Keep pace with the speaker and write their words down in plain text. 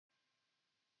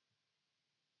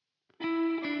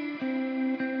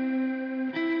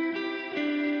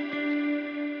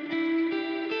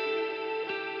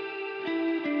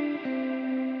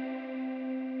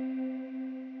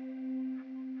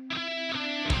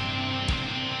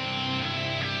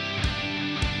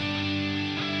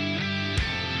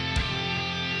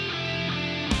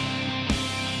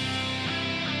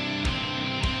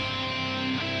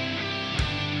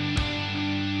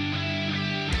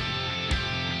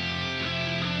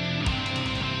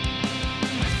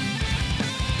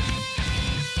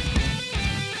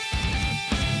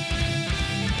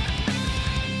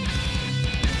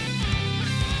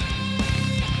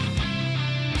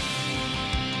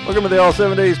Welcome to the All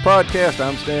 7 Days podcast.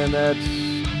 I'm Stan. That's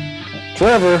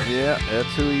Trevor. Yeah, that's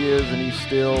who he is, and he's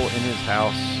still in his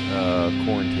house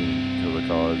quarantined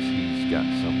because he's got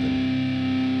something.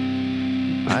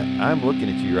 I'm looking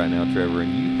at you right now, Trevor,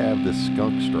 and you have the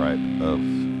skunk stripe of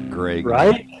Greg.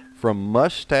 Right? From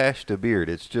mustache to beard.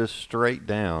 It's just straight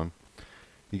down.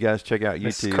 You guys check out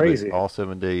YouTube. Crazy. All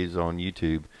 7 Days on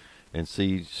YouTube and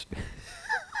see.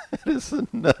 It is the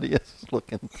nuttiest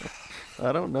looking.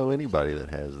 I don't know anybody that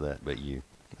has that but you.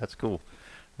 That's cool.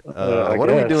 What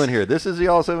are we doing here? This is the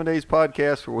All 7 Days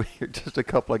podcast where we're just a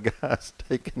couple of guys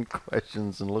taking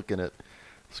questions and looking at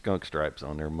skunk stripes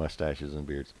on their mustaches and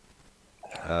beards.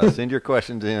 Send your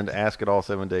questions in to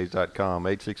ask@all7days.com,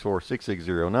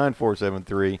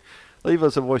 864-660-9473. Leave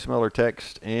us a voicemail or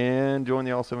text and join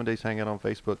the All 7 Days Hangout on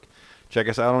Facebook. Check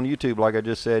us out on YouTube, like I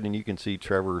just said, and you can see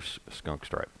Trevor's skunk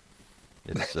stripe.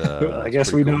 It's, I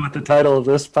guess we know what the title of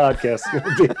this podcast is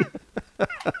going to be.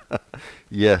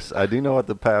 Yes, I do know what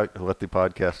the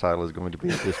podcast title is going to be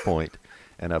at this point,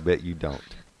 and I bet you don't.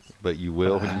 But you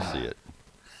will when you see it.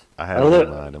 I have it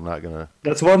in mind. I'm not going to...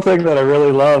 That's one thing that I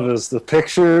really love is the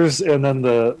pictures and then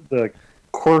the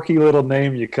quirky little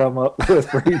name you come up with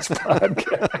for each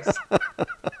podcast.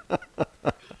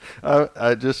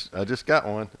 I just got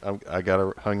one.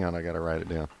 Hang on, I gotta write it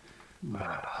down.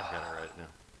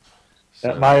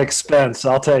 At my expense,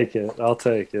 I'll take it.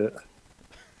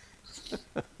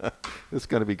 It's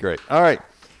gonna be great. All right.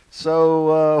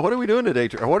 So what are we doing today?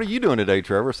 What are you doing today,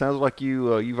 Trevor? Sounds like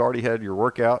you've already had your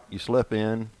workout. You slept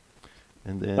in,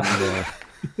 and then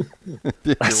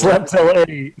I slept till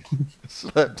 8.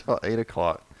 Slept till 8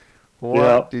 o'clock.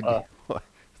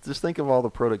 Just think of all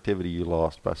the productivity you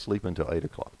lost by sleeping till 8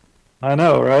 o'clock. I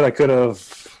know, right? I could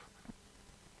have.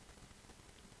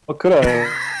 What could I have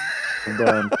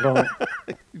done?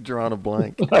 You're drawing a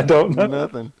blank. I don't know.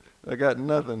 Nothing. I got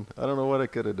nothing. I don't know what I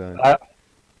could have done. I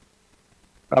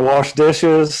washed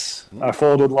dishes. I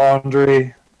folded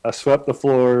laundry. I swept the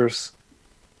floors.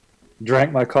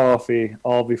 Drank my coffee,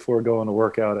 all before going to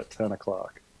work out at 10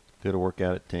 o'clock. Did a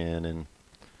workout at 10, and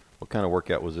what kind of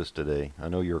workout was this today? I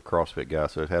know you're a CrossFit guy,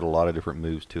 so it had a lot of different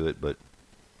moves to it, but...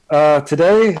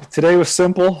 Today was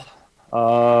simple,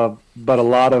 but a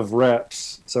lot of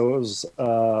reps. So it was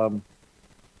a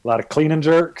lot of clean and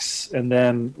jerks, and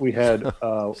then we had...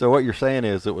 So what you're saying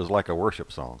is it was like a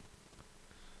worship song.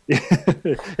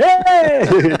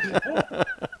 Hey!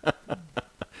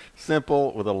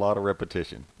 Simple with a lot of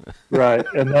repetition. Right,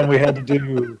 and then we had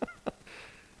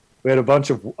a bunch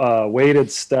of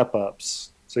weighted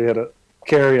step-ups. So you had to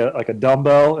carry a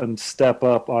dumbbell and step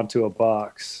up onto a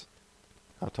box.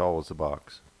 How tall was the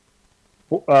box?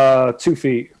 2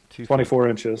 feet, 24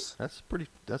 inches. That's a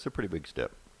pretty big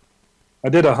step. I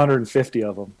did 150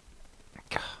 of them.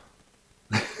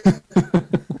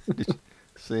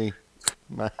 See,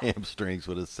 my hamstrings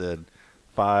would have said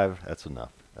 5. That's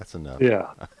enough. Yeah,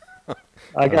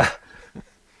 I got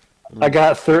like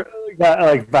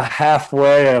about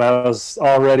halfway, and I was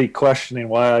already questioning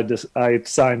why I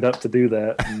signed up to do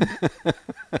that.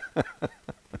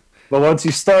 But once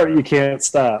you start, you can't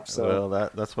stop. So well,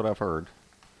 that's what I've heard.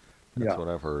 That's what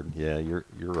I've heard. Yeah, you're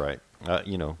right.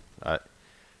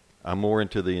 I'm more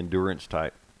into the endurance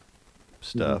type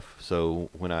stuff. Mm-hmm.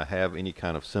 So when I have any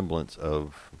kind of semblance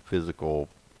of physical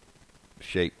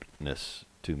shapeness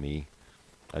to me,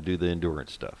 I do the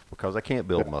endurance stuff because I can't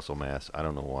build muscle mass. I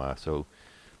don't know why. So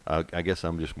I guess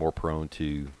I'm just more prone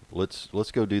to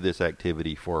let's go do this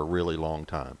activity for a really long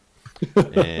time.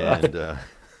 And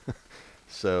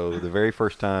so the very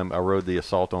first time I rode the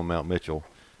Assault on Mount Mitchell,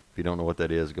 if you don't know what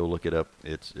that is, go look it up.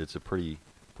 It's a pretty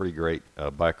great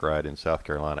bike ride in South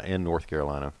Carolina and North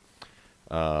Carolina.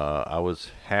 I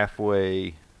was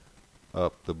halfway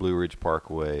up the Blue Ridge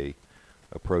Parkway,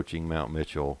 approaching Mount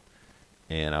Mitchell,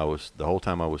 and the whole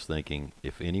time I was thinking,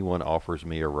 if anyone offers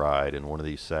me a ride in one of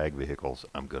these SAG vehicles,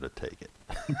 I'm going to take it.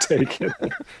 Take it.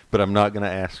 But I'm not going to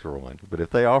ask for one. But if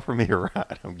they offer me a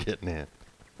ride, I'm getting in.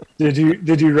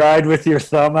 Did you ride with your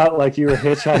thumb out like you were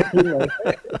hitchhiking?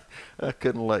 I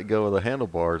couldn't let go of the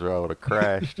handlebars or I would have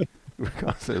crashed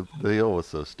because the hill was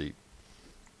so steep.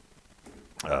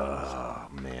 Oh,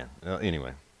 man.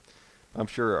 Anyway, I'm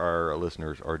sure our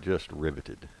listeners are just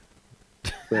riveted.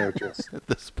 They're just at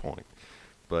this point.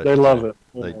 But they love it.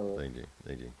 They do,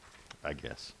 I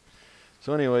guess.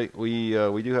 So anyway, we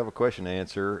do have a question to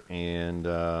answer, and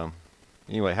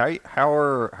anyway, how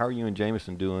are you and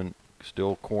Jameson doing?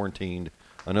 Still quarantined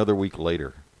another week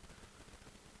later?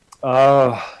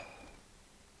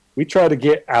 We try to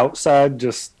get outside,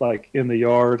 just like in the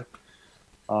yard.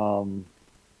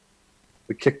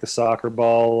 We kick the soccer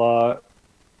ball a lot.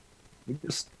 we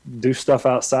just do stuff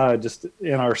outside, just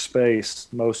in our space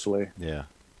mostly. Yeah.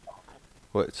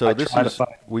 Well, so I this try to is,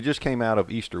 find. we just came out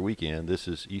of Easter weekend. This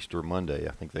is Easter Monday,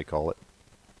 I think they call it.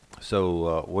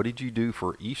 So, what did you do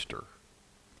for Easter?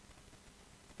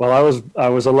 Well, I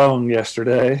was alone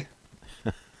yesterday,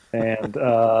 and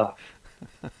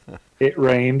it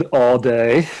rained all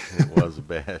day. It was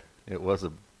bad. It was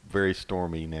a very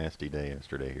stormy, nasty day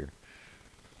yesterday here.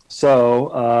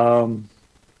 So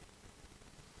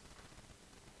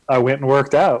I went and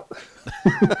worked out.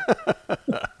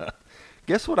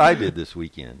 Guess what I did this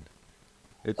weekend?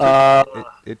 It took, Uh,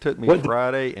 it took me what?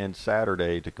 Friday and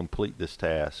Saturday to complete this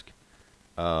task,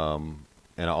 and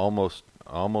I almost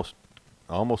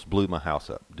blew my house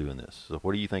up doing this. So,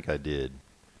 what do you think I did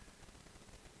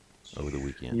over the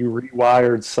weekend? You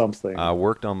rewired something. I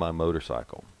worked on my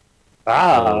motorcycle.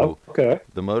 Ah, So okay.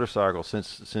 the motorcycle,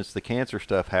 since the cancer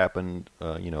stuff happened,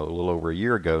 a little over a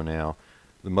year ago now,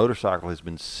 the motorcycle has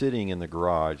been sitting in the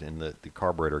garage, and the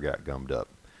carburetor got gummed up.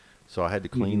 So I had to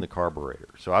clean Mhm. the carburetor.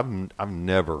 So I've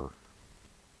never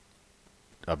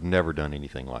done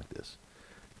anything like this.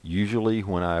 Usually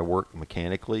when I work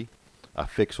mechanically, I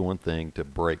fix one thing to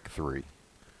break three.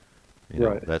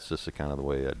 Right. That's just the kind of the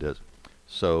way I do it.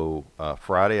 So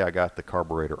Friday I got the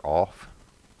carburetor off.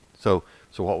 So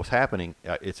what was happening?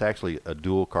 It's actually a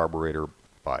dual carburetor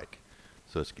bike.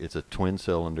 So it's a twin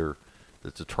cylinder.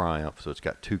 It's a Triumph. So it's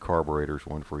got two carburetors,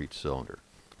 one for each cylinder,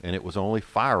 and it was only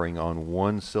firing on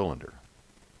one cylinder.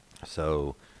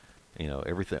 So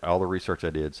everything, all the research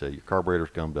I did said your carburetor's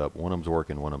gummed up. One of them's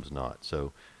working, one of them's not.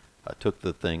 So I took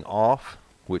the thing off,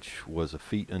 which was a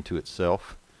feat unto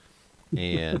itself,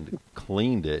 and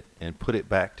cleaned it and put it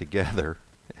back together.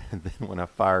 And then when I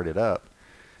fired it up,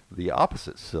 the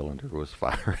opposite cylinder was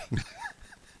firing.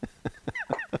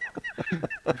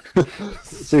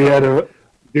 So you had to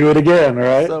do it again,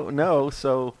 right?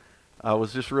 So I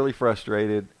was just really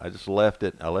frustrated. I just left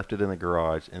it. I left it in the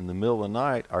garage. In the middle of the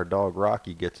night, our dog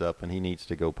Rocky gets up and he needs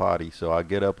to go potty. So I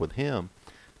get up with him.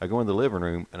 I go in the living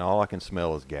room and all I can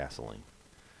smell is gasoline,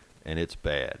 and it's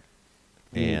bad.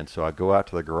 And so I go out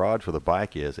to the garage where the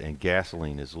bike is, and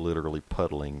gasoline is literally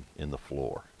puddling in the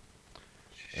floor.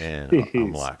 And I'm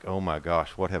Jeez. like, oh my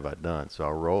gosh, what have I done? So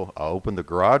I open the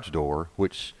garage door,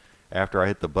 which after I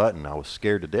hit the button, I was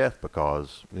scared to death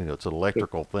because, it's an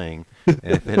electrical thing. And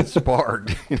if it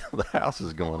sparked, the house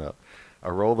is going up. I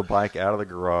roll the bike out of the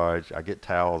garage. I get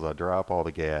towels. I dry up all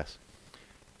the gas.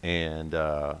 And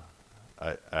I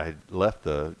left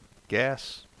the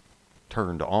gas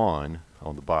turned on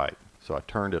the bike. So I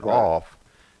turned it Right. off,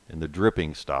 and the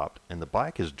dripping stopped. And the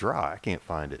bike is dry. I can't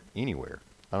find it anywhere.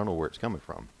 I don't know where it's coming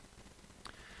from.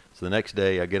 So the next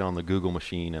day I get on the Google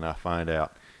machine and I find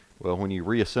out, well, when you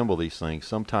reassemble these things,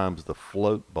 sometimes the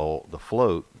float,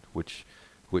 which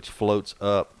floats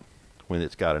up when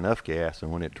it's got enough gas,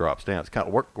 and when it drops down, it's kind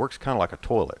of works kind of like a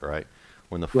toilet, right?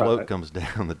 When the float Right. comes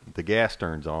down, the gas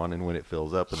turns on, and when it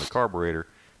fills up in the carburetor,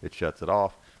 it shuts it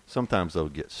off. Sometimes they'll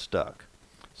get stuck.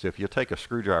 So if you take a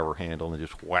screwdriver handle and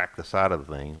just whack the side of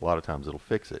the thing, a lot of times it'll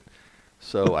fix it.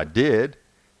 So I did.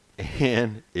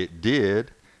 And it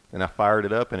did, and I fired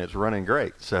it up, and it's running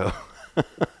great. So,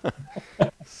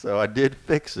 so I did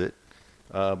fix it,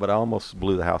 but I almost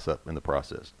blew the house up in the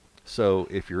process. So,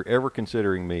 if you're ever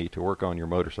considering me to work on your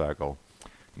motorcycle,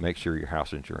 make sure your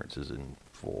house insurance is in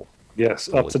full. Yes,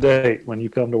 up fully to paid. date when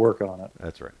you come to work on it.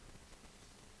 That's right.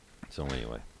 So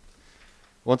anyway,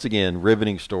 once again,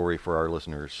 riveting story for our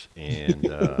listeners. And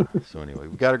so anyway,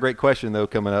 we've got a great question though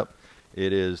coming up.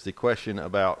 It is the question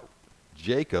about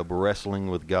Jacob wrestling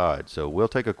with God. So we'll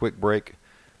take a quick break.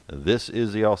 This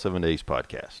is the All 7 Days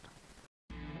podcast.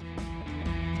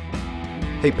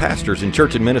 Hey, pastors and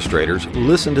church administrators,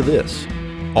 listen to this.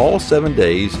 All 7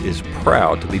 Days is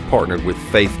proud to be partnered with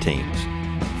Faith Teams.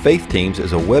 Faith Teams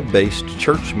is a web-based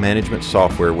church management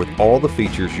software with all the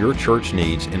features your church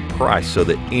needs and priced so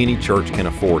that any church can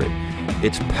afford it.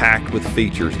 It's packed with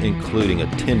features including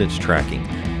attendance tracking,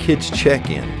 kids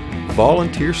check-in,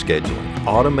 volunteer scheduling,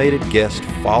 automated guest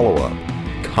follow-up,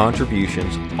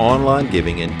 contributions, online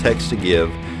giving and text to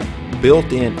give,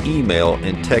 built-in email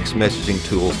and text messaging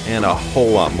tools, and a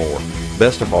whole lot more.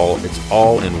 Best of all, it's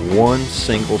all in one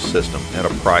single system at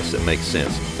a price that makes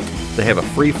sense. They have a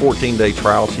free 14-day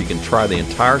trial so you can try the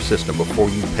entire system before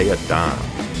you pay a dime.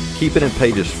 Keep it and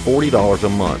pay just $40 a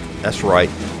month. That's right,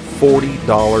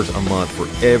 $40 a month for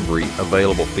every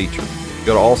available feature.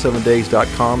 Go to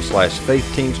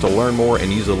all7days.com/faithteams to learn more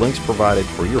and use the links provided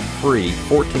for your free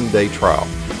 14-day trial.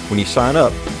 When you sign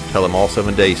up, tell them All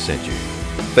 7 Days sent you.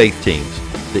 Faith Teams,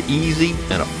 the easy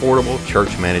and affordable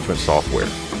church management software.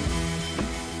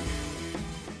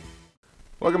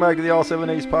 Welcome back to the All 7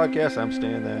 Days podcast. I'm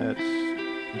Stan, that's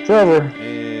Trevor.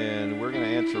 and we're going to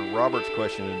answer Robert's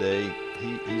question today.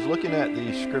 He's looking at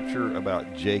the scripture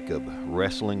about Jacob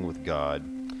wrestling with God,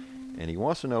 and he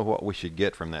wants to know what we should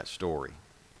get from that story.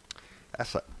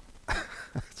 That's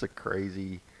a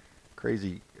crazy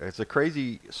scripture.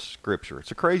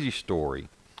 It's a crazy story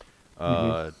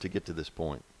to get to this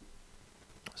point.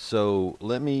 So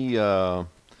let me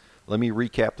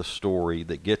recap the story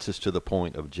that gets us to the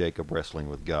point of Jacob wrestling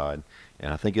with God,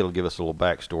 and I think it'll give us a little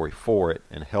backstory for it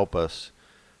and help us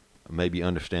maybe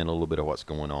understand a little bit of what's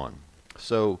going on.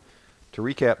 So, to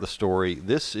recap the story,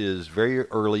 this is very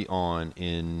early on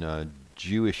in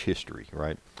Jewish history,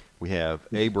 right? We have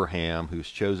Abraham, who's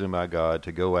chosen by God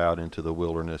to go out into the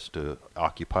wilderness to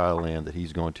occupy a land that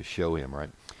he's going to show him,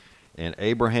 right? And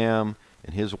Abraham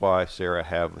and his wife Sarah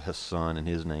have a son, and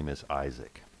his name is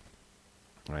Isaac,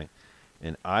 right?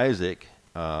 And Isaac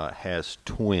has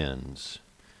twins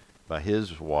by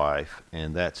his wife,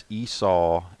 and that's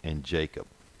Esau and Jacob,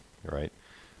 right?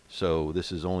 So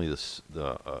this is only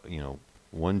the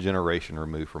one generation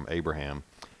removed from Abraham.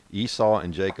 Esau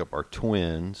and Jacob are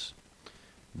twins.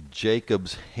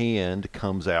 Jacob's hand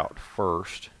comes out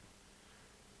first,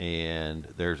 and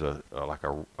there's a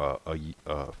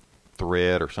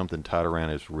thread or something tied around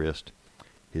his wrist.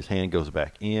 His hand goes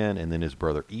back in, and then his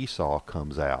brother Esau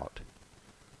comes out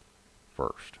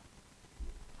first.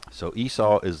 So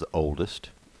Esau is the oldest,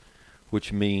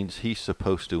 which means he's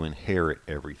supposed to inherit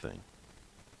everything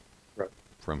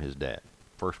from his dad.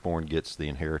 Firstborn gets the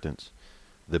inheritance,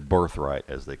 the birthright,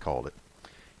 as they called it.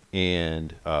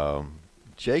 And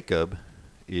Jacob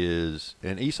is,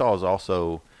 and Esau is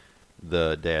also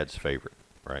the dad's favorite,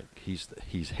 right? He's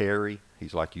hairy.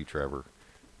 He's like you, Trevor.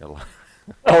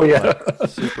 Oh yeah, like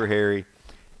super hairy,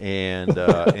 and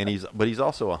he's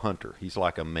also a hunter. He's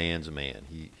like a man's man.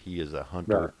 He is a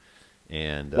hunter, right.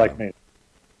 And Like me.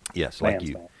 yes, Man's like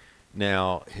you. man.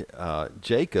 Now,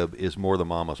 Jacob is more the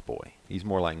mama's boy. He's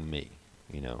more like me,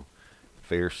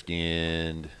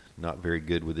 fair-skinned, not very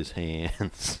good with his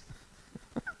hands,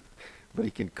 but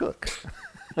he can cook.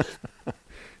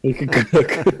 You can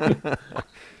cook.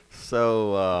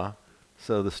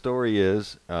 So the story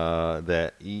is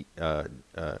that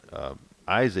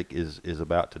Isaac is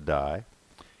about to die,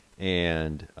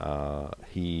 and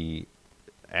he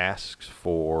asks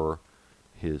for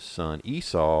his son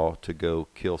Esau to go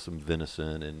kill some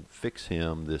venison and fix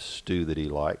him this stew that he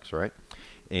likes, right?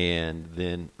 And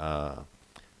then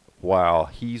while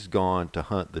he's gone to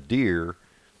hunt the deer,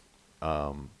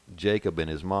 Jacob and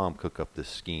his mom cook up this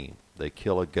scheme. They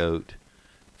kill a goat,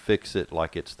 fix it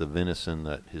like it's the venison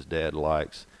that his dad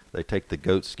likes. They take the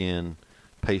goat skin,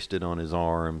 paste it on his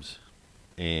arms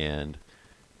and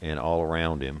all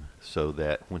around him, so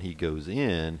that when he goes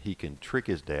in, he can trick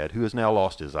his dad, who has now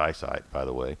lost his eyesight, by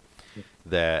the way,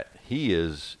 that he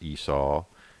is Esau,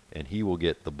 and he will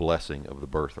get the blessing of the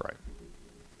birthright.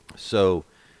 So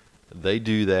they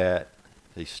do that.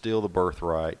 They steal the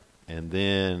birthright, and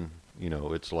then,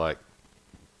 it's like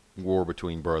war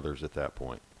between brothers at that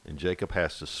point. And Jacob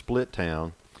has to split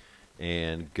town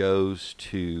and goes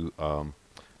to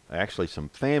actually some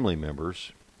family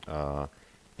members,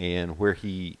 and where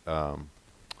he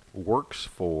works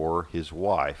for his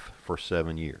wife for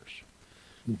 7 years.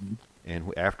 Mm-hmm.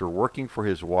 And after working for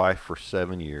his wife for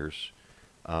 7 years,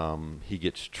 he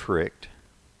gets tricked,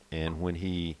 and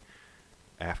when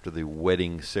after the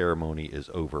wedding ceremony is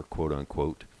over, quote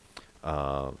unquote,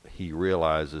 he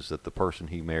realizes that the person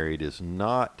he married is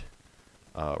not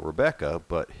Rebecca,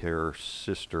 but her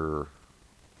sister.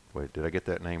 Wait, did I get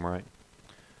that name right?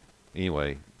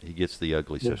 Anyway, he gets the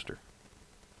ugly sister.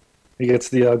 He gets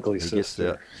the ugly He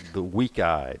sister. gets the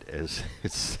weak-eyed, as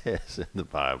it says in the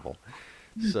Bible.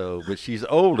 So, but she's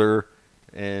older,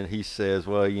 and he says,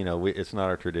 well, it's not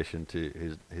our tradition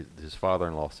to, his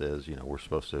father-in-law says, we're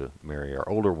supposed to marry our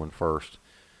older one first,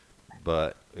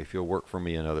 but if you'll work for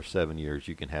me another 7 years,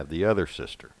 you can have the other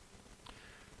sister.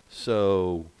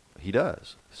 So he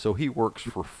does. So he works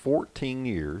for 14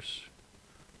 years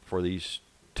for these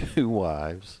two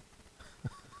wives.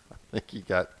 I think he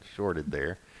got shorted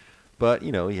there. But,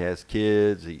 he has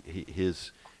kids.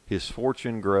 His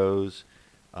fortune grows.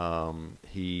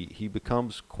 He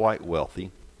becomes quite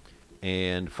wealthy,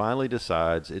 and finally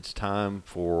decides it's time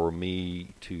for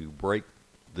me to break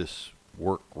this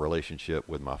work relationship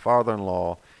with my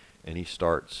father-in-law. And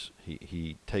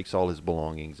he takes all his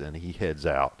belongings and he heads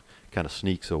out, kind of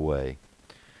sneaks away.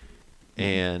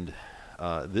 And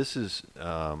this is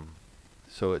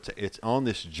so it's on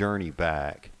this journey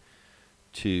back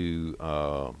to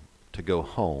go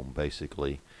home,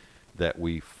 basically, that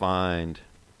we find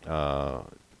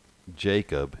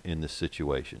Jacob in this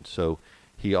situation. So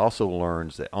he also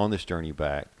learns that on this journey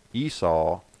back,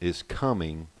 Esau is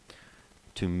coming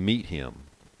to meet him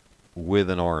with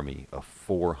an army of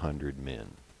 400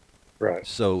 men. Right.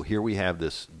 So here we have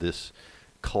this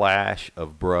clash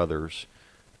of brothers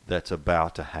that's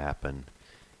about to happen,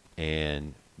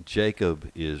 and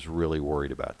Jacob is really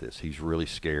worried about this. He's really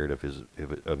scared of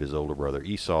his older brother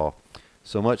Esau,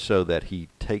 so much so that he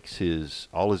takes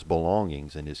all his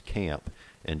belongings in his camp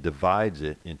and divides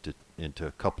it into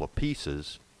a couple of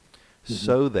pieces,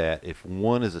 so that if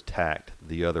one is attacked,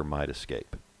 the other might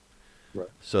escape. Right.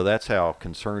 So that's how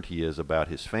concerned he is about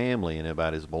his family and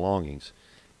about his belongings.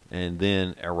 And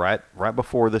then right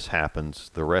before this happens,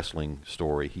 the wrestling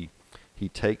story, he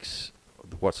takes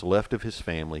what's left of his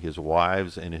family, his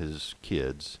wives and his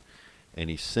kids, and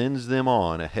he sends them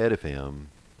on ahead of him,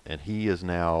 and he is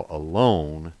now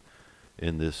alone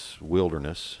in this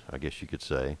wilderness, I guess you could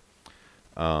say.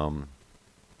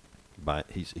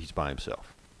 He's by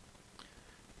himself,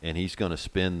 and he's going to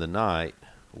spend the night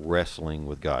wrestling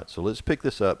with God. So let's pick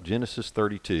this up, Genesis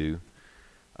 32.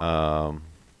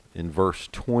 In verse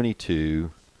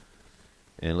 22,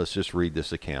 and let's just read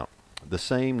this account. The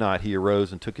same night he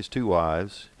arose and took his 2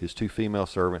 wives, his 2 female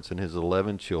servants, and his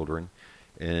 11 children,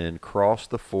 and crossed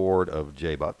the ford of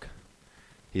Jabbok.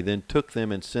 He then took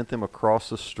them and sent them across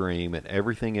the stream and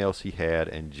everything else he had,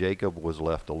 and Jacob was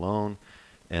left alone,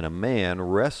 and a man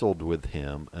wrestled with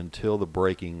him until the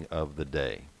breaking of the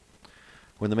day.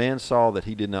 When the man saw that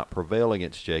he did not prevail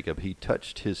against Jacob, he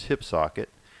touched his hip socket,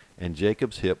 and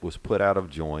Jacob's hip was put out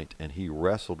of joint, and he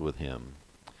wrestled with him.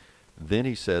 Then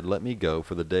he said, "Let me go,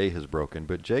 for the day has broken."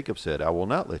 But Jacob said, "I will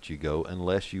not let you go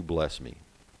unless you bless me."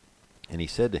 And he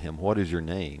said to him, "What is your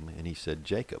name?" And he said,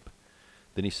 "Jacob."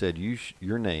 Then he said,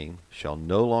 "Your name shall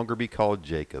no longer be called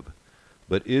Jacob,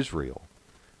 but Israel,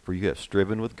 for you have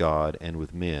striven with God and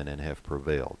with men and have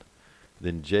prevailed."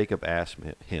 Then Jacob asked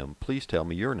him, "Please tell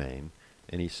me your name."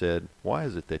 And he said, "Why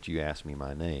is it that you ask me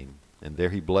my name?" And there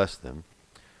he blessed them.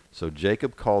 So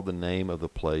Jacob called the name of the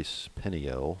place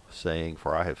Peniel, saying,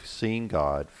 "For I have seen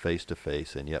God face to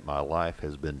face, and yet my life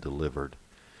has been delivered."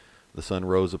 The sun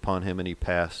rose upon him, and he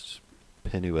passed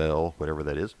Penuel, whatever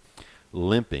that is,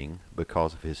 limping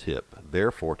because of his hip.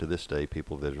 Therefore, to this day,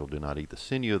 people of Israel do not eat the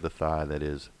sinew of the thigh that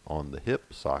is on the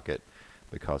hip socket,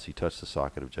 because he touched the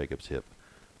socket of Jacob's hip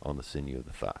on the sinew of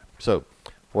the thigh. So,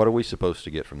 what are we supposed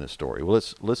to get from this story? Well,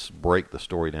 let's break the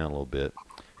story down a little bit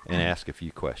and ask a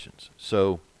few questions.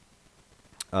 So,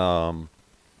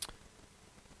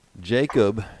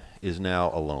 Jacob is now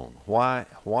alone.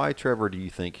 Why, Trevor, do you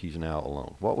think he's now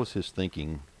alone? What was his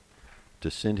thinking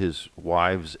to send his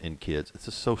wives and kids? It's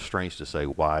just so strange to say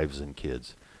wives and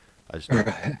kids. I just don't,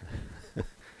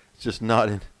 it's just not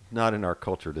in our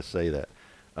culture to say that.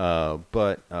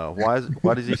 But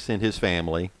why does he send his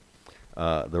family,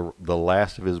 the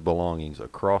last of his belongings,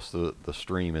 across the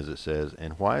stream, as it says,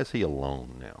 and why is he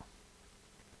alone now?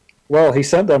 Well, he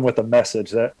sent them with a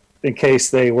message that in case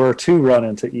they were to run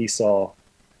into Esau,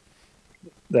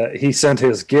 that he sent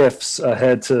his gifts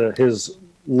ahead to his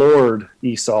lord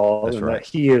Esau, That's and right. that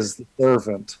he is the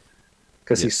servant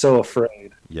because he's so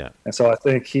afraid. Yeah. And so I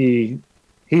think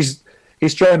he's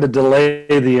trying to delay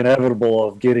the inevitable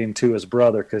of getting to his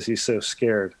brother because he's so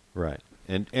scared. Right.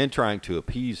 And trying to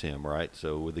appease him, right?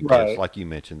 So with the Right. gifts, like you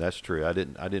mentioned, that's true. I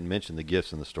didn't mention the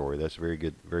gifts in the story. That's a very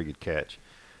good catch.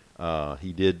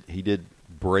 He did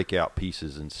break out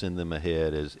pieces and send them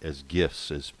ahead as gifts,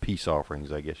 as peace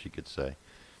offerings, I guess you could say.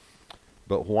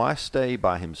 But why stay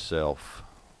by himself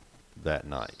that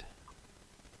night?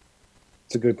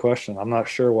 It's a good question. I'm not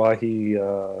sure why he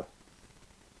to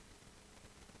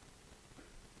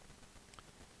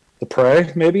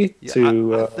pray, maybe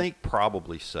Yeah, I think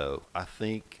probably so. I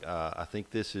think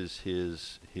this is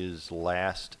his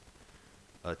last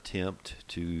attempt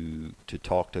to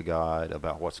talk to God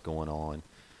about what's going on.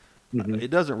 Mhm. It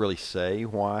doesn't really say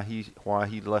why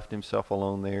he left himself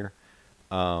alone there,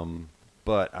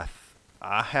 but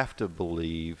I have to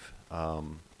believe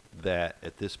that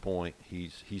at this point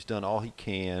he's done all he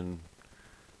can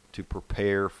to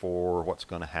prepare for what's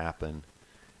going to happen,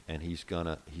 and he's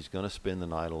gonna spend the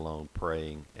night alone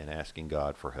praying and asking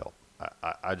God for help.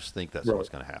 I just think that's what's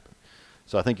going to happen.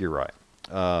 So I think you're right.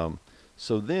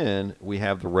 So then we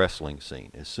have the wrestling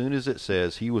scene. As soon as it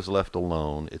says he was left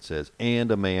alone, it says,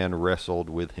 "And a man wrestled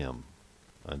with him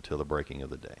until the breaking of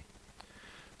the day."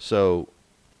 So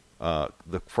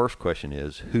the first question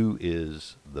is, who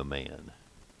is the man?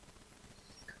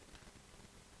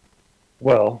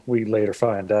 Well, we later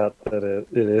find out that it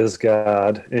is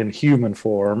God in human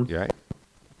form. You right?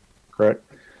 Correct.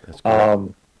 That's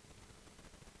correct.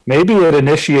 Maybe it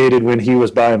initiated when he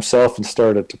was by himself and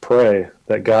started to pray,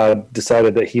 that God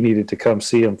decided that he needed to come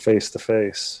see him face to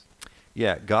face.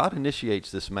 Yeah, God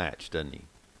initiates this match, doesn't he?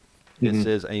 It Mhm.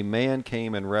 says a man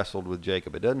came and wrestled with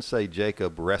Jacob. It doesn't say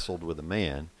Jacob wrestled with a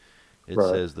man. It Right.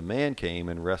 says the man came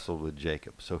and wrestled with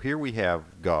Jacob. So here we have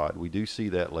God. We do see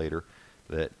that later,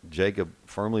 that Jacob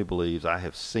firmly believes, I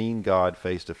have seen God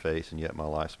face to face, and yet my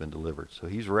life's been delivered. So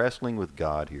he's wrestling with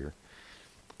God here.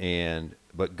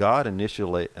 But God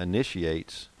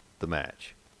initiates the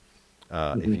match, if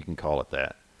Mhm. you can call it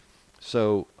that.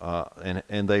 So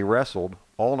and they wrestled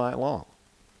all night long,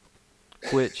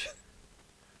 which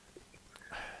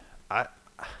I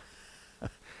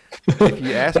if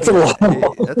you ask That's me, a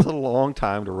long. that's a long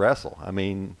time to wrestle. I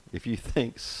mean, if you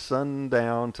think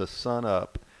sundown to sun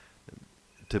up,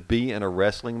 to be in a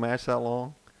wrestling match that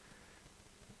long,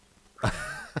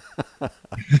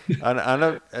 I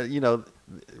know,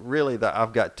 really,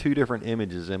 I've got two different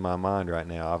images in my mind right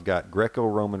now. I've got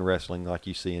Greco-Roman wrestling like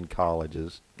you see in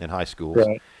colleges and high schools,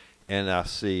 Right. and I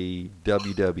see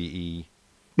WWE,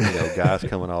 guys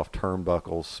coming off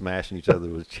turnbuckles, smashing each other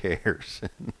with chairs,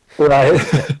 Right.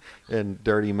 and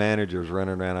dirty managers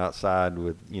running around outside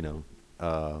with,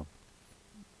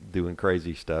 doing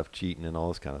crazy stuff, cheating and all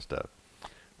this kind of stuff.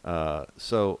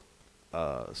 So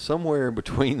somewhere in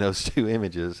between those two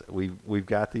images, we've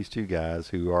got these two guys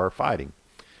who are fighting,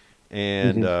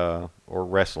 and Mhm. or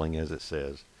wrestling, as it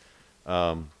says,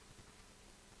 um,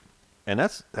 and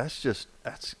that's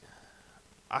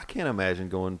I can't imagine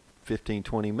going 15,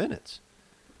 20 minutes,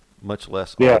 much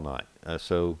less Yeah. all night.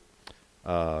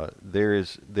 There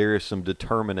is some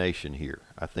determination here,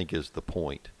 I think, is the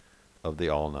point of the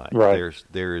all night. Right.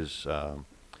 There is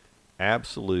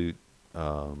absolute,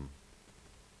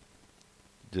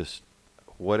 just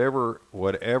whatever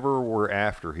we're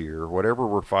after here, whatever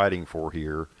we're fighting for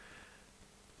here.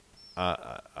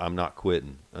 I'm not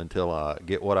quitting until I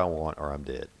get what I want, or I'm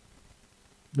dead.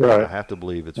 I Right. have to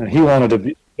believe it's And one he of those wanted to two.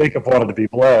 be, Jacob wanted to be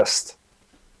blessed.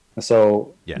 And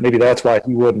so Yeah, maybe that's why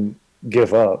he wouldn't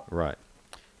give up. right.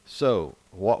 So,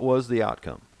 what was the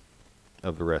outcome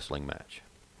of the wrestling match?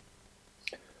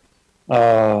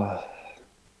 Uh,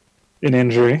 an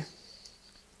injury.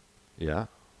 Yeah,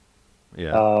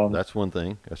 yeah, Um, that's one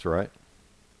thing. That's right.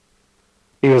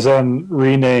 he was then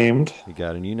renamed, He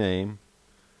got a new name,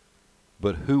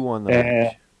 but who won the and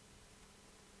match?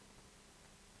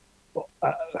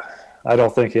 I, I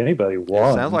don't think anybody It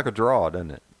sounds won. like a draw,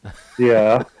 doesn't it?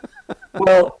 Yeah.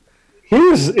 Well,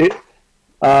 here's it.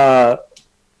 Uh,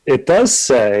 it does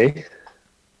say.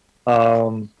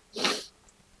 Um,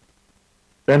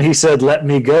 Then he said, "Let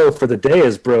me go, for the day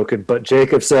is broken." But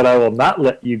Jacob said, "I will not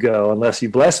let you go unless you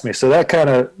bless me." So that kind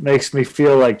of makes me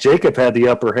feel like Jacob had the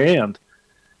upper hand.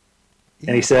 And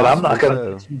he Yeah, said, "I'm not possibly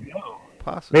going to so. let you go."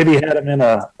 Possibly. Maybe he had him in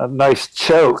a nice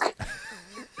choke.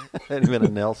 Had he been a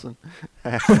Nelson,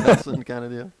 half Nelson kind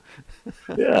of deal.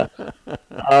 Yeah.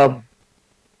 Um,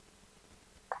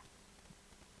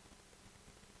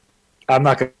 I'm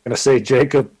not going to say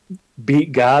Jacob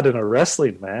beat God in a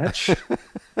wrestling match.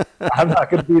 I'm not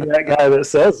going to be that guy that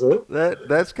says it.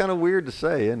 That's kind of weird to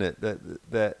say, isn't it?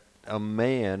 That a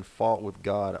man fought with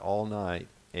God all night,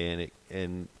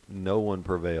 and no one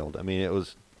prevailed. I mean, it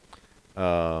was.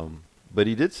 But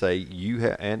he did say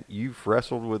and you've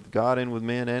wrestled with God and with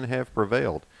men and have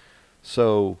prevailed.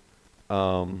 So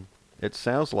it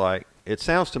sounds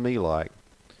to me like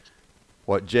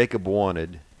what Jacob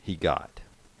wanted, he got.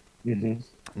 Mm-hmm.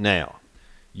 Now,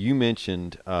 you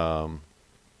mentioned that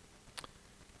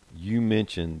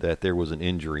there was an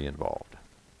injury involved.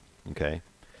 Okay,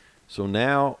 so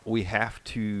now we have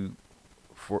to,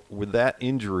 with that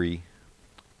injury.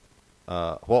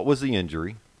 What was the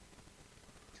injury?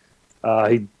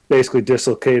 He basically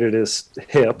dislocated his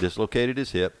hip. Dislocated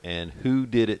his hip, and who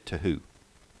did it to who?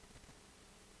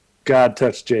 God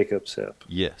touched Jacob's hip.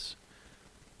 Yes.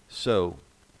 So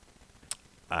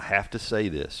I have to say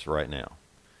this right now.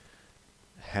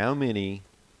 How many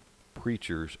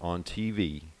preachers on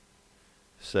TV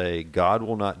say God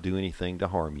will not do anything to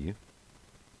harm you?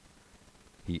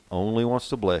 He only wants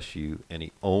to bless you, and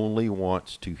he only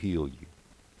wants to heal you.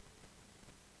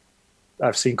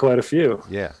 I've seen quite a few.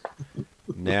 Yeah.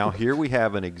 Now here we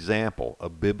have an example, a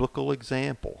biblical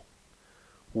example,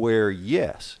 where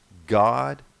yes,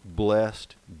 God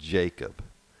blessed Jacob,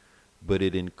 but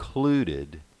it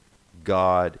included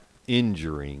God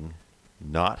injuring,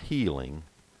 not healing,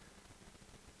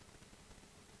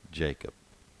 Jacob.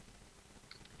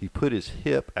 He put his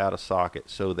hip out of socket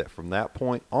so that from that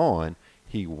point on,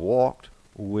 he walked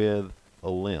with a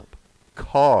limp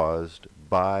caused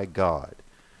by God.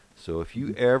 So if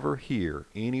you ever hear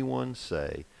anyone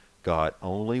say, God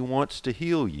only wants to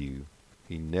heal you.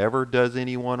 He never does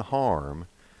anyone harm.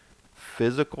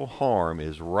 Physical harm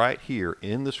is right here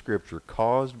in the scripture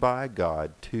caused by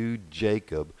God to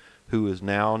Jacob, who is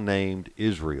now named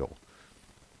Israel.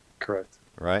 Correct.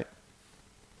 Right?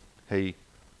 Hey,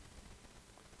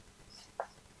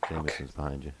 Jameson's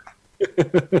behind you.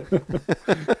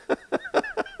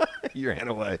 You ran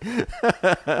away.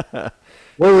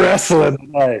 We're wrestling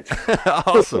tonight.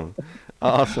 Awesome.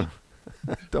 Awesome.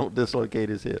 Don't dislocate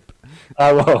his hip.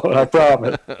 I won't, I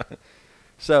promise.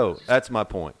 So that's my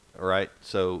point. All right.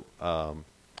 So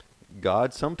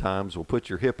God sometimes will put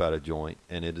your hip out of joint,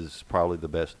 and it is probably the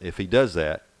best. If he does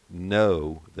that,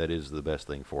 know that is the best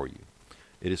thing for you.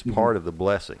 It is part of the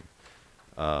blessing.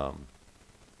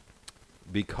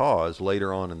 Because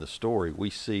later on in the story, we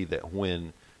see that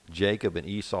when Jacob and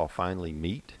Esau finally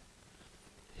meet,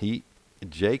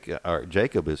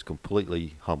 Jacob is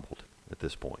completely humbled at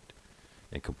this point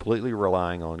and completely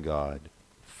relying on God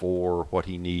for what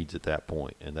he needs at that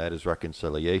point, and that is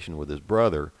reconciliation with his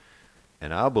brother.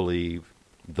 And I believe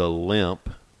the limp,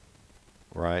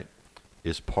 right,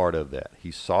 is part of that.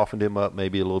 He softened him up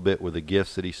maybe a little bit with the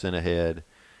gifts that he sent ahead,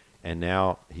 and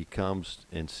now he comes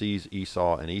and sees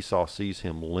Esau, and Esau sees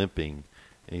him limping,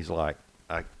 and he's like,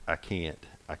 I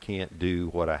can't do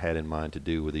what I had in mind to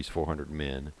do with these 400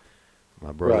 men.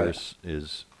 My brother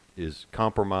is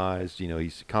compromised.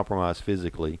 He's compromised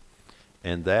physically,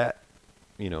 and that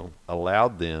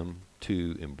allowed them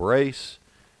to embrace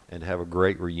and have a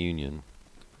great reunion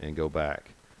and go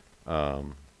back.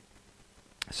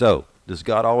 So, does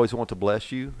God always want to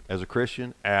bless you as a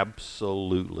Christian?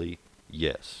 Absolutely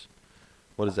yes.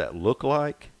 What does that look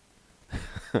like?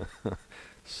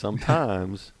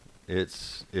 Sometimes it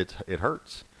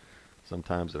hurts.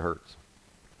 Sometimes it hurts.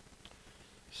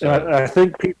 So, I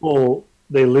think people,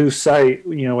 they lose sight,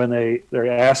 when they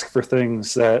ask for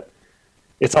things, that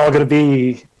it's all going to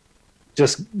be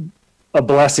just a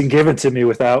blessing given to me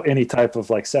without any type of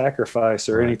like sacrifice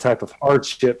or any type of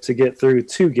hardship to get through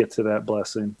to get to that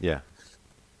blessing. Yeah.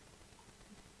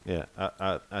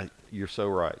 You're so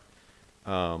right.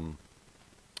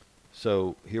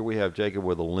 So here we have Jacob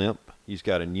with a limp. He's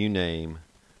got a new name,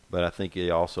 but I think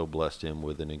he also blessed him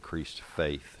with an increased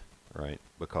faith, right?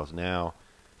 Because now,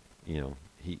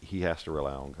 he has to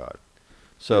rely on God.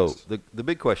 So yes. The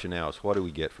big question now is, what do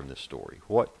we get from this story?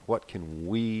 What can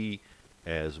we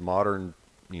as modern,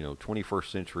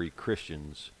 21st century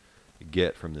Christians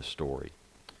get from this story?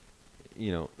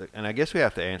 And I guess we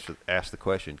have to ask the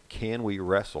question, can we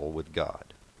wrestle with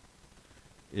God?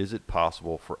 Is it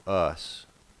possible for us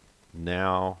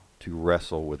now to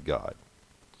wrestle with God?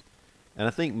 And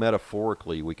I think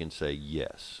metaphorically we can say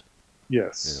yes.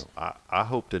 Yes. I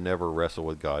hope to never wrestle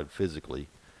with God physically,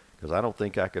 because I don't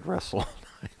think I could wrestle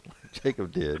like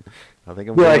Jacob did. I think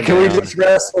I'm going can down. We just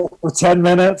wrestle for 10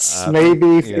 minutes,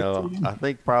 maybe 15? I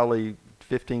think probably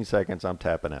 15 seconds I'm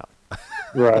tapping out.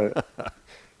 Right.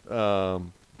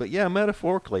 But yeah,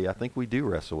 metaphorically, I think we do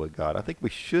wrestle with God. I think we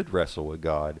should wrestle with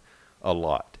God a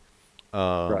lot.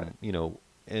 Right.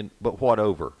 But what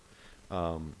over?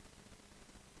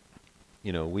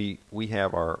 We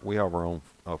have our own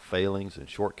failings and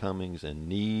shortcomings and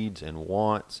needs and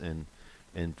wants and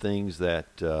things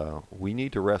that we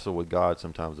need to wrestle with God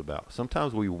sometimes about.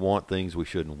 Sometimes we want things we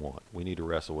shouldn't want. We need to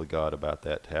wrestle with God about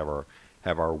that, to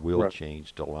have our will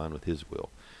changed to align with His will.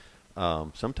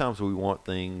 Sometimes we want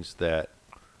things that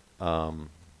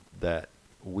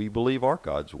we believe are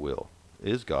God's will,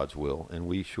 is God's will, and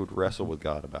we should wrestle with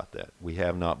God about that. We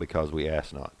have not because we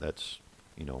ask not. That's,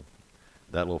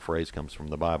 that little phrase comes from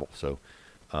the Bible. So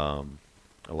a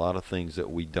lot of things that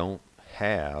we don't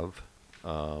have,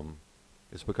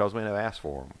 it's because we have asked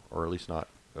for them, or at least not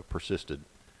persisted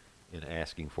in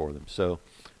asking for them. So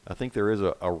I think there is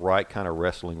a right kind of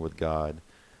wrestling with God.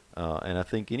 And I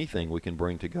think anything we can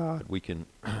bring to God, we can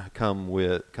come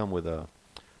with a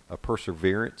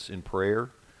perseverance in prayer.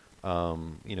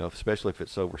 Especially if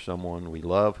it's over someone we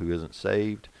love who isn't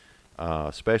saved,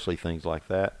 especially things like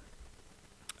that.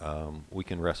 We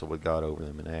can wrestle with God over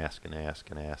them and ask and ask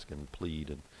and ask and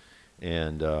plead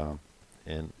and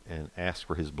ask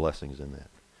for His blessings in that.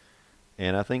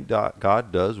 And I think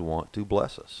God does want to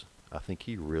bless us. I think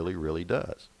He really, really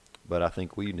does. But I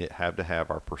think we have to have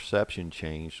our perception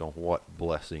changed on what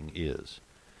blessing is.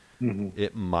 Mm-hmm.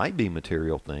 It might be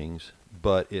material things,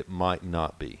 but it might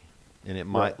not be. And it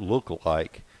might look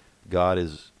like God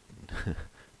is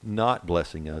not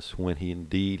blessing us when He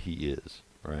is,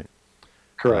 right?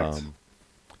 Correct.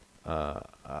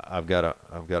 I've got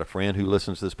a friend who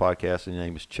listens to this podcast, and his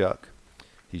name is Chuck.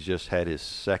 He's just had his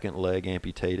second leg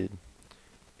amputated,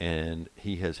 and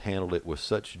he has handled it with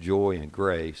such joy and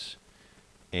grace,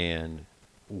 and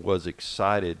was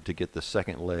excited to get the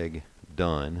second leg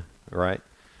done, right?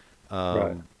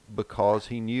 Right. Because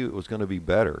he knew it was going to be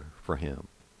better for him,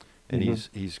 and Hmm.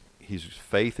 his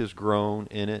faith has grown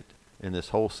in it, in this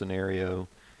whole scenario,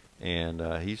 and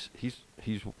he's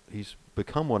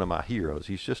become one of my heroes.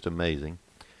 He's just amazing,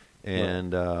 Right.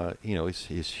 and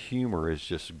his humor is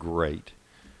just great.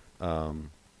 Um,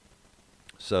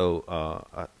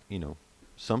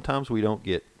 sometimes we don't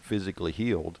get physically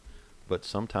healed, but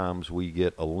sometimes we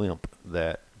get a limp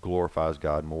that glorifies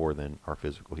God more than our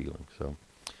physical healing.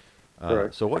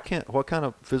 Correct. So what kind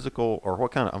of physical, or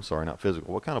what kind of, I'm sorry, not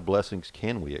physical, what kind of blessings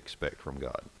can we expect from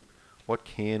God? What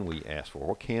can we ask for?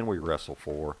 What can we wrestle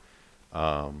for,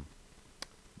 um,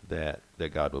 that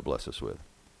God would bless us with?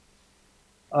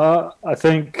 I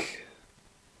think,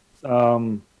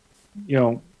 um,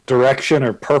 direction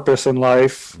or purpose in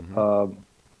life. Hmm.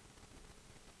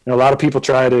 A lot of people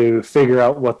try to figure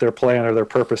out what their plan or their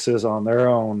purpose is on their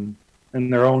own,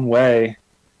 in their own way,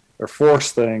 or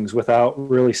force things without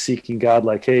really seeking God.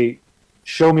 Like, hey,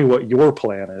 show me what your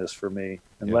plan is for me,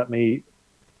 and Yeah. let me,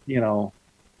 you know,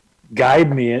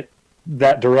 guide me in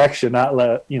that direction. Not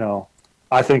let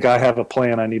I think I have a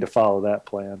plan. I need to follow that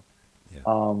plan. Yeah.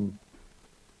 Um,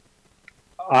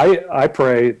 I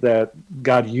pray that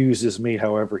God uses me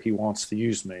however He wants to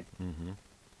use me, Hmm.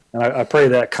 and I pray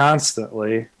that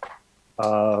constantly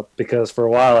because for a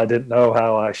while I didn't know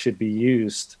how I should be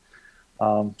used.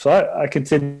 So I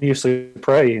continuously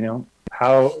pray,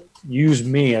 how use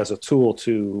me as a tool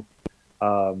to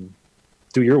um,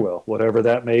 do Your will, whatever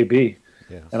that may be.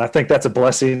 Yeah. And I think that's a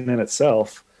blessing in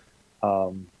itself,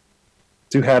 um,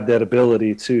 to have that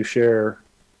ability to share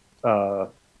uh,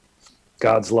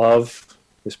 God's love,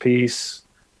 His peace,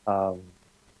 um,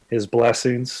 His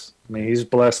blessings. I mean, He's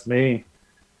blessed me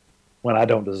when I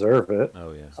don't deserve it.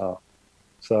 Oh yeah.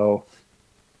 So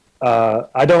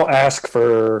I don't ask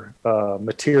for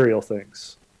material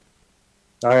things.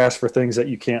 I ask for things that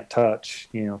you can't touch,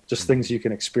 just Hmm. things you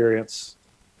can experience,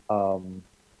 um,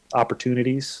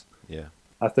 opportunities. Yeah.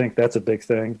 I think that's a big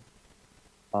thing.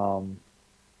 Um,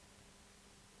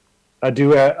 I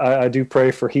do pray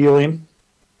for healing,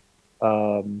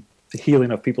 the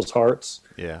healing of people's hearts,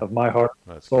 Yeah. of my heart,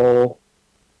 That's good. soul,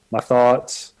 my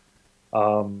thoughts.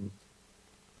 Um,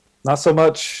 Not so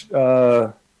much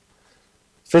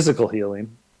physical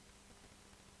healing,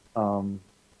 um,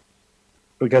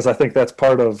 because I think that's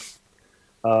part of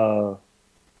uh,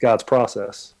 God's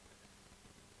process,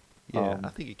 Yeah, I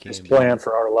think it His can be. plan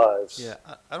for our lives. Yeah,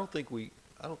 I don't think we.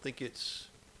 I don't think it's.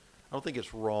 I don't think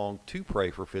it's wrong to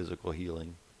pray for physical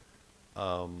healing,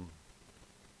 um,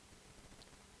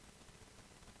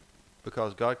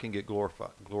 because God can get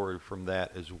glory from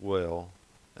that as well,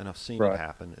 and I've seen it Right.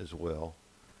 happen as well.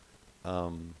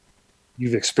 Um,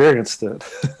 You've experienced it.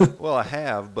 well, I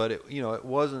have, but it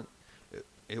wasn't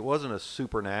a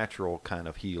supernatural kind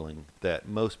of healing that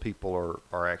most people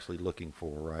are actually looking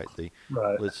for, right? The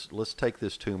Right. let's take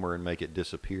this tumor and make it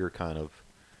disappear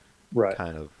Right.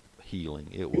 kind of healing.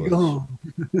 It Be was, gone.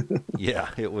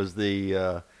 yeah, it was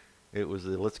the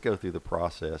let's go through the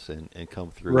process and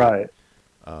come through it, Right.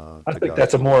 I to think God's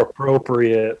that's a more glory.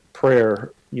 appropriate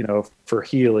prayer, for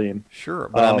healing. Sure,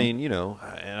 but I Um, mean,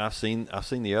 and I've seen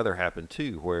the other happen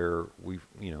too, where we've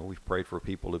prayed for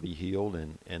people to be healed,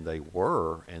 and they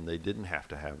were, and they didn't have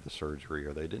to have the surgery,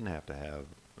 or they didn't have to have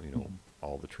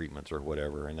all the treatments or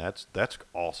whatever, and that's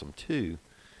awesome too.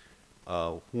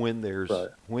 right. When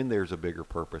there's a bigger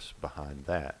purpose behind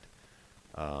that.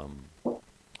 Um,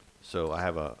 so I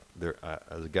have a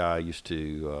guy I used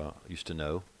to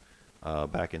know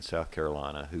back in South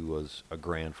Carolina who was a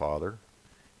grandfather,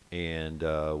 and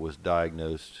was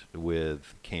diagnosed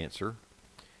with cancer,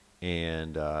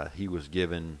 and he was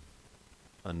given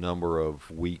a number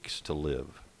of weeks to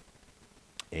live.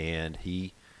 And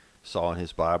he saw in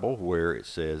his Bible where it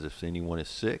says, if anyone is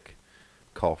sick,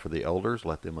 call for the elders,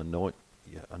 let them anoint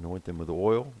them with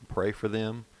oil, pray for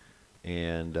them,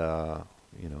 and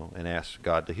and ask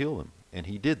God to heal them. And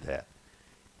he did that.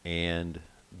 And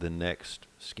the next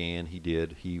scan he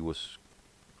did, he was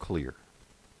clear.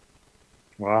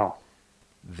 Wow.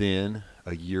 Then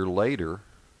a year later,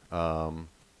 um,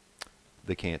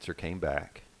 the cancer came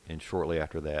back, and shortly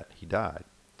after that, he died.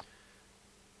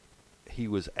 He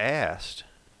was asked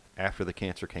after the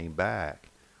cancer came back,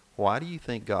 "Why do you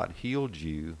think God healed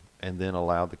you and then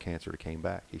allowed the cancer to come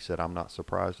back?" He said, "I'm not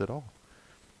surprised at all."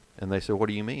 And they said, "What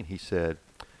do you mean?" He said,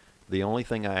 "The only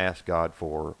thing I asked God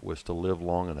for was to live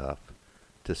long enough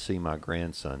to see my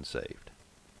grandson saved,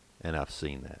 and I've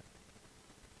seen that."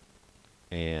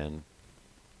 And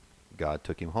God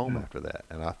took him home after that.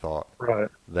 And I thought Right.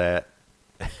 that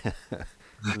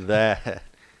that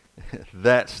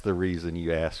that's the reason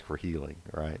you ask for healing,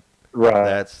 right?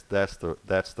 Right. That's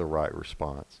the right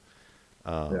response.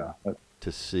 Yeah.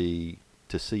 To see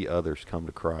others come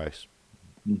to Christ,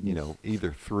 Mhm.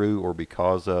 either through or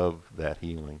because of that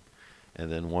healing.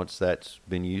 And then once that's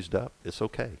been used up, it's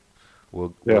okay.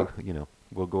 Yeah.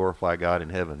 We'll glorify God in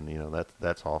heaven.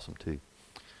 That's awesome too.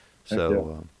 Heck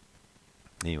So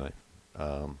anyway,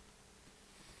 thought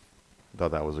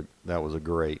that was a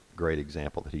great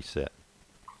example that he set.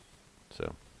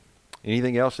 So,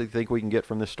 anything else you think we can get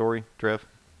from this story, Trev?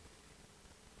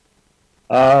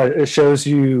 It shows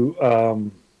you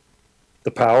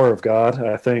the power of God.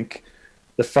 I think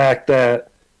the fact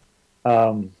that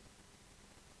um,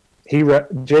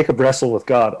 Jacob wrestled with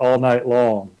God all night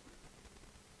long,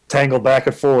 tangled back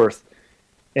and forth,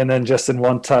 and then just in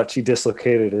one touch he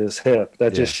dislocated his hip.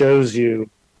 That just shows you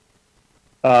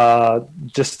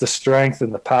just the strength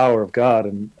and the power of God,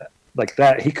 and like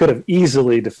that he could have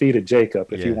easily defeated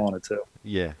Jacob if he wanted to.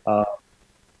 Yeah.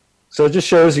 So it just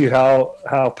shows you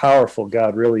how powerful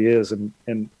God really is,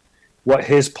 and what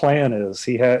His plan is.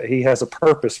 He has a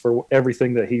purpose for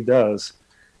everything that He does,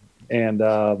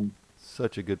 and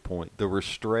such a good point. The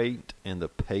restraint and the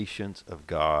patience of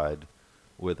God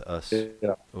with us,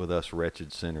 with us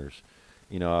wretched sinners.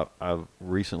 I've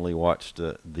recently watched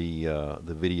the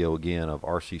video again of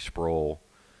R.C. Sproul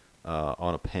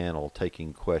on a panel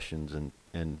taking questions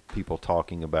and people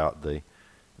talking about the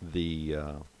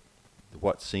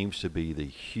what seems to be the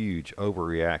huge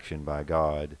overreaction by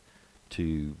God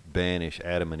to banish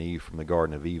Adam and Eve from the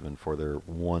Garden of Eden for their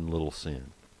one little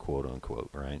sin, quote unquote,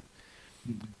 right?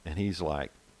 Mm-hmm. And he's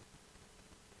like,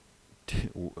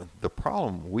 the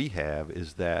problem we have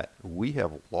is that we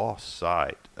have lost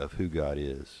sight of who God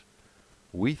is.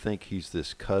 We think he's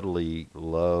this cuddly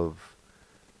love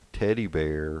teddy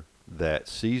bear that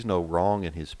sees no wrong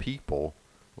in his people,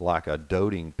 like a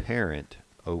doting parent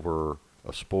over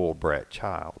a spoiled brat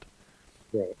child.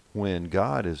 Right. When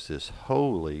God is this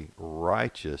holy,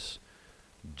 righteous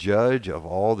judge of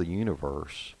all the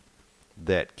universe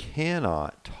that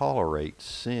cannot tolerate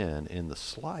sin in the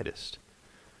slightest,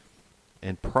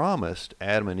 and promised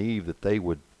Adam and Eve that they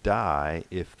would die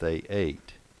if they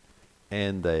ate.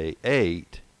 And they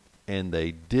ate, and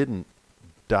they didn't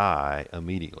die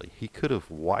immediately. He could have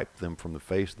wiped them from the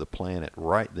face of the planet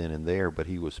right then and there, but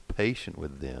he was patient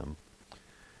with them,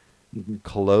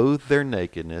 clothed their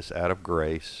nakedness out of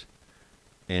grace,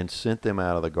 and sent them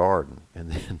out of the garden.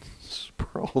 And then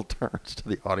Sproul turns to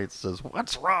the audience and says,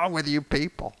 "What's wrong with you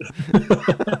people?"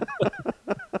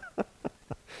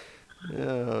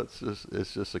 Yeah, it's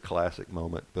just a classic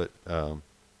moment. But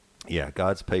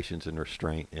God's patience and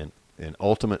restraint and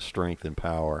ultimate strength and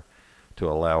power to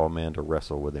allow a man to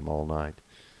wrestle with him all night.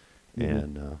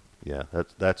 And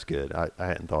that's good. I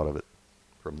hadn't thought of it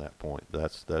from that point.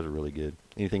 That's really good.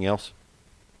 Anything else?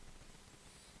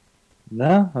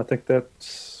 No, I think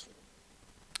that's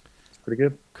pretty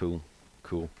good. Cool.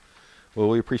 Well,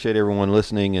 we appreciate everyone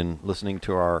listening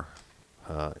to our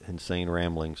insane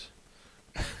ramblings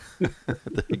at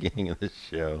the beginning of this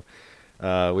show.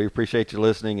 We appreciate you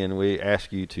listening, and we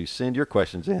ask you to send your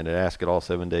questions in at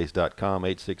askitall7days.com,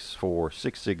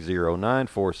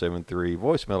 864-660-9473,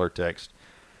 voicemail or text.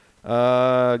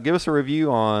 Give us a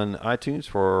review on iTunes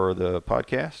for the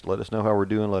podcast. Let us know how we're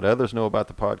doing. Let others know about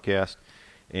the podcast,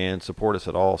 and support us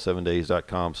at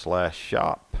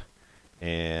all7days.com/shop.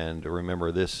 And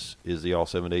remember, this is the All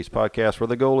 7 Days podcast, where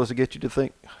the goal is to get you to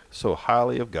think so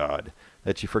highly of God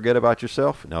that you forget about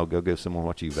yourself. Now go give someone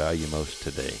what you value most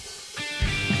today.